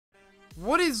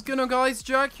What is going on, guys?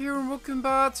 Jack here and welcome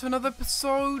back to another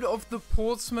episode of the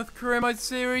Portsmouth Career Mode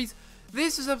series.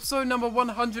 This is episode number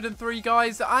 103,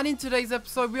 guys, and in today's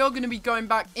episode we are going to be going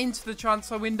back into the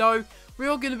transfer window. We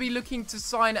are going to be looking to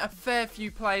sign a fair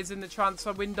few players in the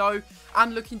transfer window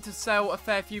and looking to sell a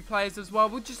fair few players as well.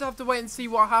 We'll just have to wait and see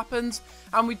what happens,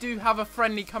 and we do have a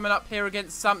friendly coming up here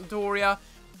against Sampdoria.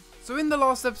 So in the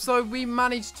last episode, we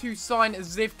managed to sign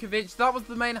Zivkovic. That was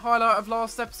the main highlight of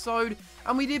last episode,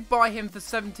 and we did buy him for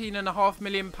 £17.5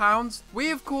 million. We,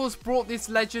 of course, brought this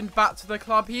legend back to the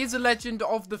club. He is a legend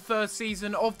of the first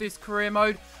season of this career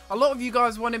mode. A lot of you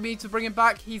guys wanted me to bring him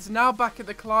back. He's now back at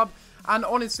the club, and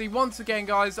honestly, once again,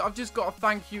 guys, I've just got to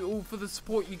thank you all for the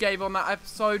support you gave on that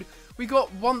episode. We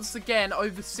got, once again,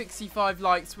 over 65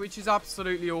 likes, which is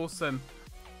absolutely awesome.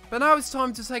 But now it's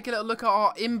time to take a little look at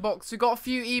our inbox. We've got a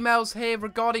few emails here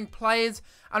regarding players,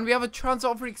 and we have a transfer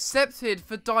offer accepted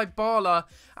for Dybala,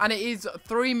 and it is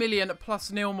 3 million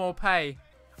plus nil more pay.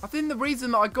 I think the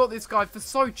reason that I got this guy for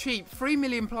so cheap, 3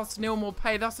 million plus nil more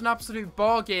pay, that's an absolute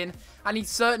bargain, and he's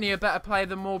certainly a better player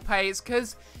than more pay. It's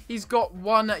because he's got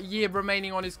 1 year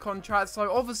remaining on his contract,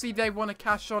 so obviously they want to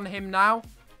cash on him now.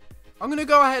 I'm going to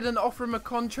go ahead and offer him a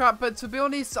contract, but to be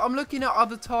honest, I'm looking at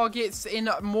other targets in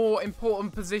more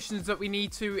important positions that we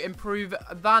need to improve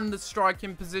than the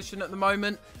striking position at the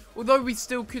moment. Although we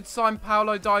still could sign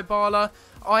Paulo Dybala,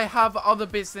 I have other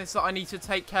business that I need to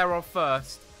take care of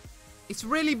first. It's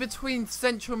really between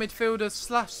central midfielder /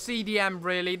 CDM,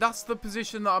 really. That's the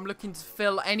position that I'm looking to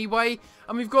fill anyway.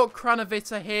 And we've got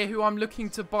Kranovita here, who I'm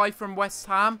looking to buy from West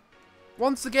Ham.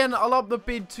 Once again, I'll up the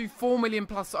bid to 4 million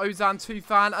plus Ozan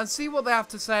Tufan and see what they have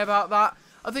to say about that.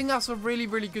 I think that's a really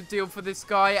good deal for this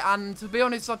guy, and to be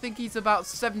honest, I think he's about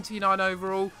 79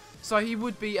 overall, so he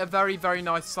would be a very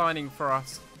nice signing for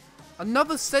us.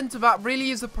 Another centre-back really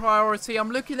is a priority.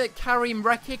 I'm looking at Karim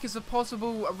Rekic as a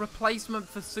possible replacement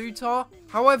for Sutar.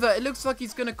 However, it looks like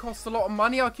he's going to cost a lot of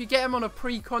money. I could get him on a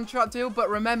pre-contract deal, but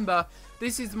remember,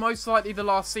 this is most likely the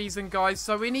last season, guys,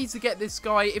 so we need to get this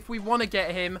guy. If we want to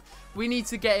get him, we need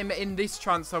to get him in this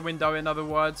transfer window, in other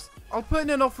words. I'll put in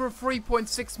an offer of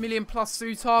 3.6 million plus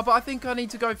Sutar, but I think I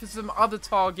need to go for some other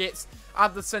targets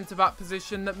at the centre-back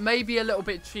position that may be a little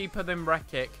bit cheaper than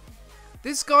Rekic.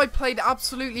 This guy played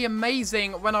absolutely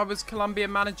amazing when I was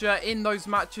Colombian manager in those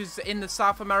matches in the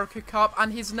South America Cup,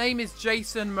 and his name is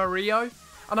Jason Murillo.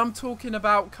 And I'm talking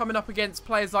about coming up against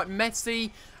players like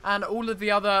Messi and all of the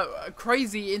other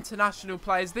crazy international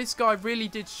players. This guy really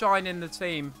did shine in the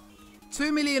team.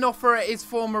 2 million offer is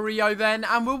for Murillo then,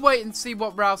 and we'll wait and see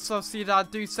what Real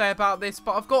Sociedad do say about this,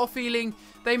 but I've got a feeling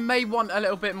they may want a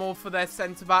little bit more for their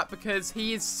centre-back because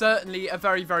he is certainly a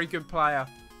very good player.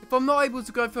 If I'm not able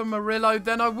to go for Murillo,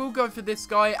 then I will go for this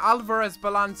guy, Alvarez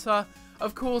Balanta.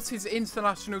 Of course, his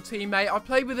international teammate. I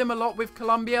played with him a lot with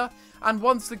Colombia, and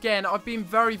once again, I've been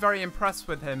very impressed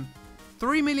with him.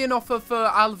 3 million offer for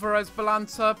Alvarez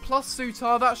Balanta plus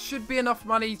Sutar. That should be enough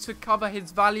money to cover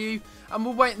his value, and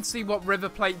we'll wait and see what River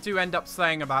Plate do end up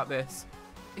saying about this.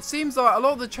 It seems like a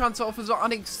lot of the transfer offers are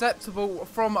unacceptable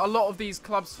from a lot of these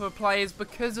clubs for players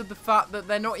because of the fact that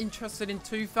they're not interested in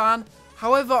Tufan.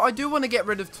 However, I do want to get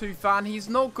rid of Tufan. He's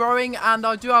not growing, and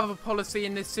I do have a policy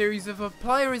in this series. If a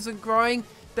player isn't growing,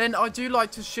 then I do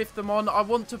like to shift them on. I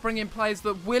want to bring in players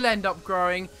that will end up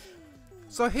growing.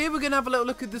 So here we're going to have a little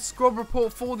look at the squad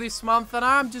report for this month, and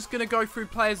I'm just going to go through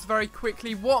players very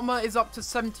quickly. Watma is up to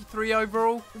 73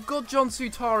 overall. We've got John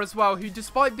Sutar as well, who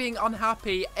despite being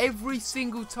unhappy every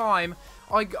single time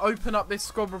I open up this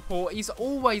squad report, he's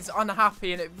always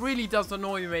unhappy, and it really does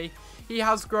annoy me. He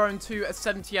has grown to a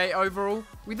 78 overall.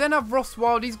 We then have Ross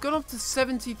Wild. He's gone up to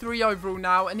 73 overall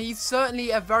now, and he's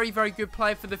certainly a very good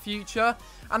player for the future,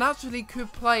 and actually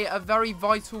could play a very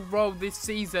vital role this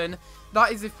season.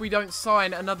 That is if we don't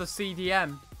sign another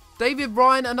CDM. David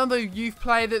Ryan, another youth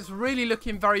player that's really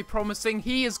looking very promising.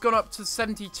 He has gone up to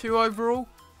 72 overall.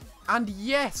 And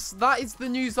yes, that is the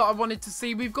news that I wanted to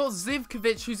see. We've got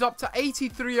Zivkovic, who's up to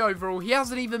 83 overall. He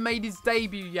hasn't even made his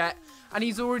debut yet, and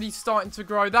he's already starting to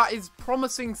grow. That is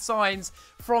promising signs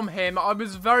from him. I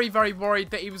was very worried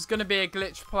that he was going to be a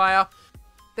glitch player.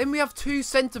 Then we have two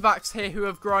centre-backs here who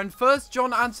have grown. First,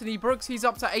 John Anthony Brooks. He's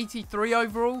up to 83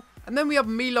 overall. And then we have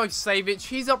Milos Savic.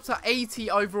 He's up to 80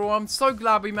 overall. I'm so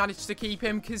glad we managed to keep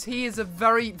him because he is a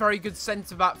very good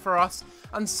centre-back for us,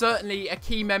 and certainly a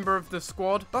key member of the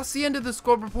squad. That's the end of the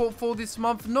squad report for this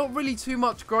month. Not really too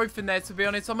much growth in there, to be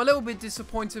honest. I'm a little bit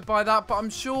disappointed by that, but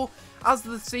I'm sure as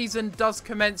the season does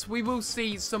commence, we will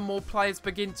see some more players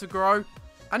begin to grow.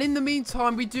 And in the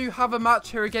meantime, we do have a match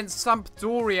here against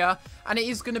Sampdoria, and it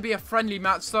is going to be a friendly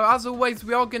match. So as always,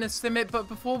 we are going to sim it, but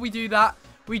before we do that,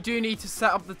 we do need to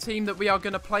set up the team that we are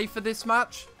going to play for this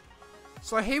match.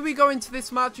 So here we go into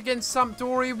this match against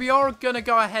Sampdoria. We are going to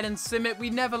go ahead and sim it. We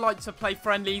never like to play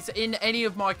friendlies in any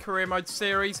of my career mode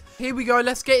series. Here we go.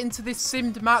 Let's get into this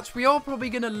simmed match. We are probably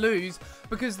going to lose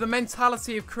because the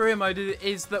mentality of career mode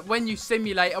is that when you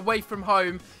simulate away from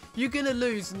home, you're going to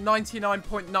lose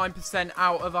 99.9%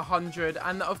 out of 100.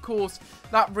 And of course,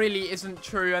 that really isn't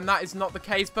true and that is not the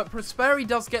case. But Prosperi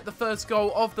does get the first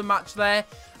goal of the match there.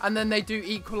 And then they do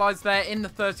equalise there in the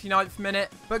 39th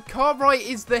minute. But Cartwright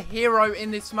is the hero in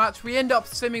this match. We end up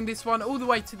simming this one all the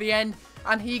way to the end.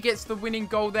 And he gets the winning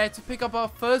goal there to pick up our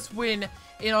first win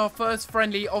in our first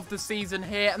friendly of the season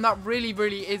here. And that really,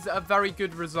 really is a very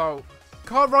good result.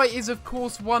 Cartwright is of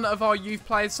course one of our youth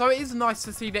players, so it is nice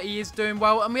to see that he is doing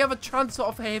well. And we have a transfer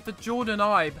offer here for Jordan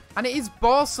Ibe, and it is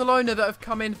Barcelona that have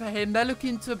come in for him. They're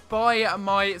looking to buy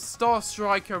my star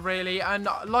striker really, and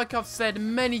like I've said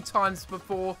many times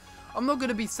before, I'm not going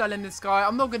to be selling this guy.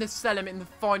 I'm not going to sell him in the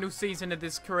final season of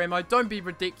this career mode. Don't be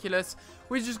ridiculous.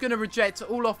 We're just going to reject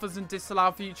all offers and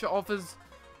disallow future offers.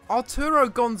 Arturo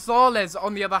Gonzalez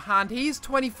on the other hand, he is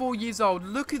 24 years old.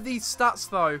 Look at these stats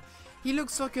though. He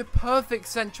looks like a perfect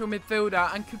central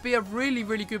midfielder and could be a really,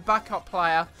 really good backup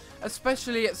player,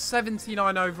 especially at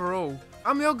 79 overall.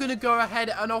 And we are going to go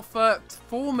ahead and offer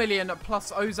 4 million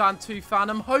plus Ozan Tufan.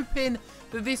 I'm hoping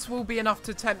that this will be enough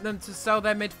to tempt them to sell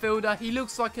their midfielder. He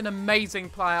looks like an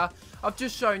amazing player. I've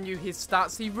just shown you his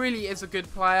stats. He really is a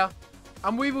good player.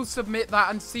 And we will submit that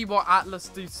and see what Atlas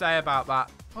do say about that.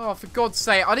 Oh, for God's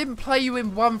sake, I didn't play you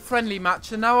in one friendly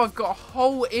match and now I've got a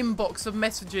whole inbox of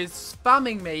messages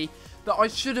spamming me that I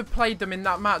should have played them in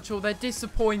that match, or they're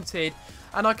disappointed.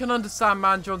 And I can understand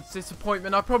Manjon's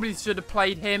disappointment. I probably should have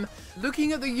played him.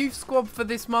 Looking at the youth squad for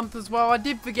this month as well, I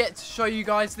did forget to show you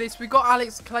guys this. We got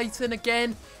Alex Clayton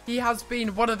again. He has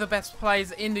been one of the best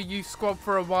players in the youth squad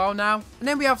for a while now. And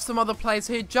then we have some other players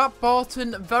here. Jack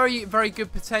Barton, very, very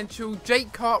good potential.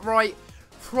 Jake Cartwright,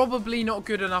 probably not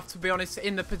good enough to be honest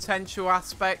in the potential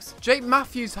aspects. Jake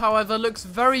Matthews however looks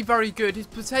very, very good. His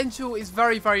potential is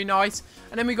very, very nice.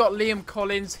 And then we got Liam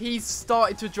Collins. He's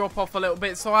started to drop off a little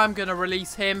bit, so I'm going to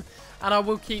release him and I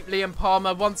will keep Liam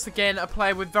Palmer, once again a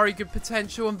player with very good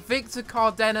potential. And Victor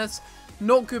Cardenas,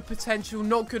 not good potential,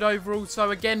 not good overall,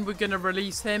 so again we're going to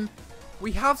release him.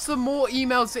 We have some more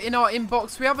emails in our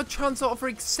inbox. We have a transfer offer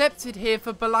accepted here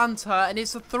for Balanta, and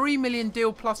it's a 3 million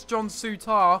deal plus John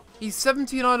Sutar. He's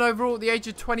 79 overall at the age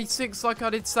of 26, like I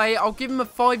did say. I'll give him a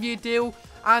 5-year deal,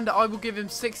 and I will give him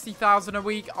 60,000 a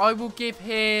week. I won't give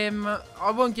him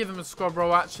a squad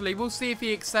role actually. We'll see if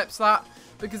he accepts that,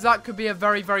 because that could be a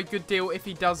very, very good deal if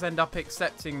he does end up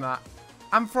accepting that.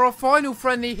 And for our final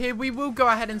friendly here, we will go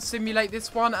ahead and simulate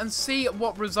this one and see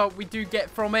what result we do get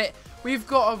from it. We've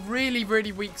got a really,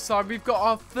 really weak side. We've got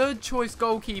our third choice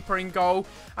goalkeeper in goal.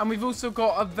 And we've also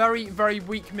got a very, very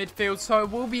weak midfield. So it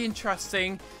will be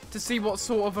interesting to see what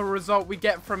sort of a result we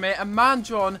get from it. And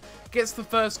Manjon gets the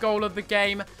first goal of the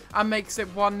game and makes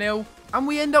it 1-0. And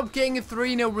we end up getting a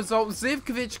 3-0 result.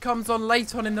 Zivkovic comes on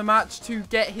late on in the match to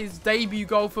get his debut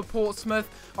goal for Portsmouth.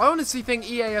 I honestly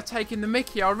think EA are taking the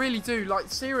mickey. I really do. Like,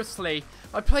 seriously.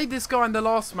 I played this guy in the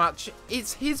last match.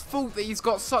 It's his fault that he's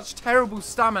got such terrible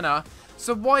stamina.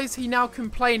 So why is he now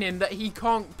complaining that he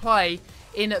can't play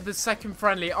in the second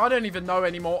friendly? I don't even know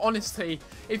anymore, honestly.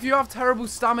 If you have terrible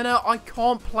stamina, I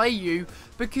can't play you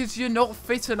because you're not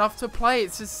fit enough to play.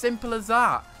 It's as simple as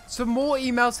that. Some more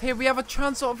emails here. We have a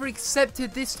transfer offer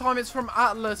accepted. This time it's from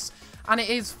Atlas. And it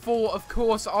is for, of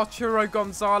course, Arturo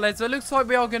Gonzalez. It looks like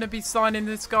we are going to be signing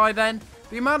this guy then.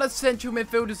 The amount of central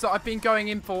midfielders that I've been going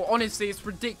in for, honestly, it's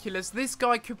ridiculous. This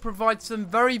guy could provide some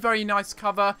very, very nice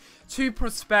cover to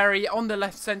Prosperi on the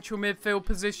left central midfield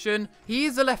position. He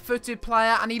is a left-footed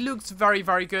player and he looks very,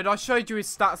 very good. I showed you his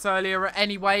stats earlier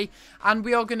anyway. And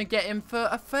we are going to get him for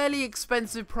a fairly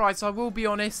expensive price, I will be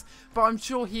honest. But I'm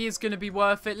sure he is going to be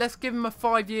worth it. Let's give him a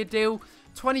 5-year deal.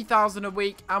 20,000 a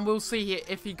week, and we'll see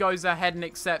if he goes ahead and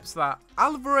accepts that.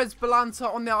 Alvarez Balanta,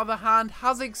 on the other hand,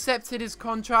 has accepted his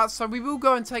contract, so we will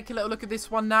go and take a little look at this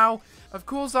one now. Of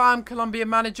course, I am Colombia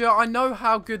manager. I know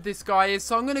how good this guy is,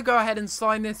 so I'm going to go ahead and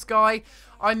sign this guy.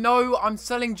 I know I'm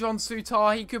selling John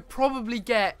Sutar. He could probably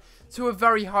get to a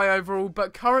very high overall,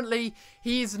 but currently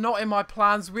he is not in my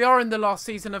plans. We are in the last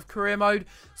season of career mode,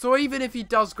 so even if he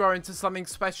does grow into something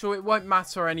special, it won't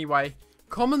matter anyway.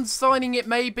 Common signing it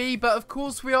may be, but of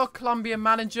course we are Colombian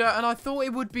manager, and I thought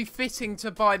it would be fitting to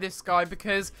buy this guy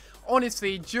because,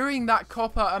 honestly, during that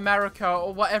Copa America,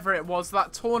 or whatever it was,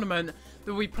 that tournament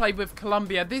that we played with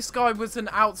Colombia, this guy was an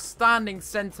outstanding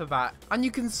centre-back. And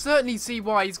you can certainly see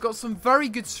why. He's got some very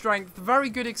good strength, very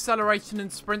good acceleration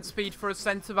and sprint speed for a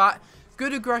centre-back.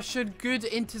 good aggression, good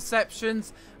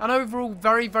interceptions, and overall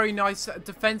very, very nice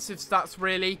defensive stats,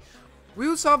 really. We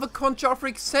also have a contract offer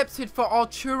accepted for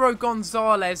Arturo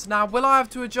Gonzalez. Now, will I have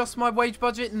to adjust my wage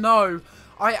budget? No.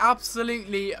 I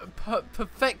absolutely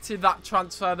perfected that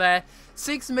transfer there.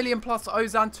 6 million plus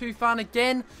Ozan Tufan.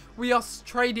 Again, we are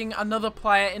trading another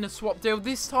player in a swap deal.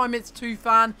 This time it's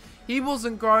Tufan. He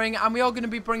wasn't growing, and we are going to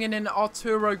be bringing in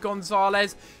Arturo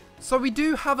Gonzalez. So we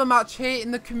do have a match here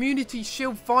in the Community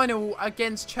Shield final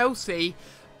against Chelsea.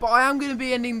 But I am going to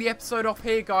be ending the episode off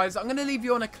here, guys. I'm going to leave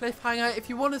you on a cliffhanger. If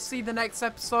you want to see the next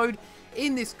episode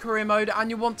in this career mode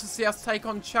and you want to see us take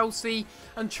on Chelsea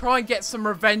and try and get some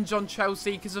revenge on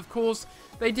Chelsea, because of course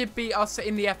they did beat us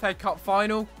in the FA Cup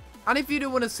final. And if you do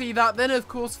want to see that, then of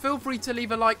course feel free to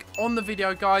leave a like on the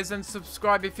video, guys, and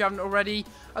subscribe if you haven't already,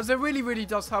 as it really, really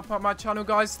does help out my channel,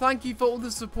 guys. Thank you for all the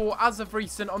support as of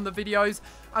recent on the videos,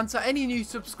 and to any new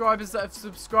subscribers that have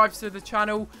subscribed to the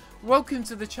channel, welcome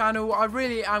to the channel. I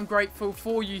really am grateful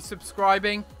for you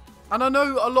subscribing. And I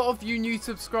know a lot of you new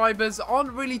subscribers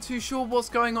aren't really too sure what's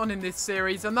going on in this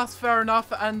series, and that's fair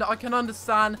enough, and I can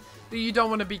understand that you don't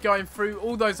want to be going through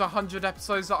all those 100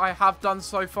 episodes that I have done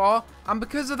so far. And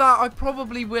because of that, I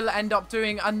probably will end up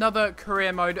doing another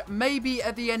career mode, maybe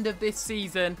at the end of this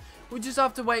season. We'll just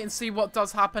have to wait and see what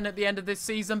does happen at the end of this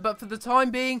season, but for the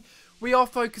time being, we are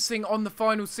focusing on the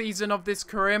final season of this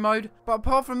career mode. But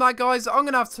apart from that, guys, I'm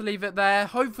going to have to leave it there.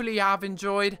 Hopefully you have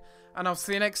enjoyed, and I'll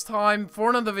see you next time for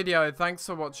another video. Thanks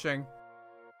for watching.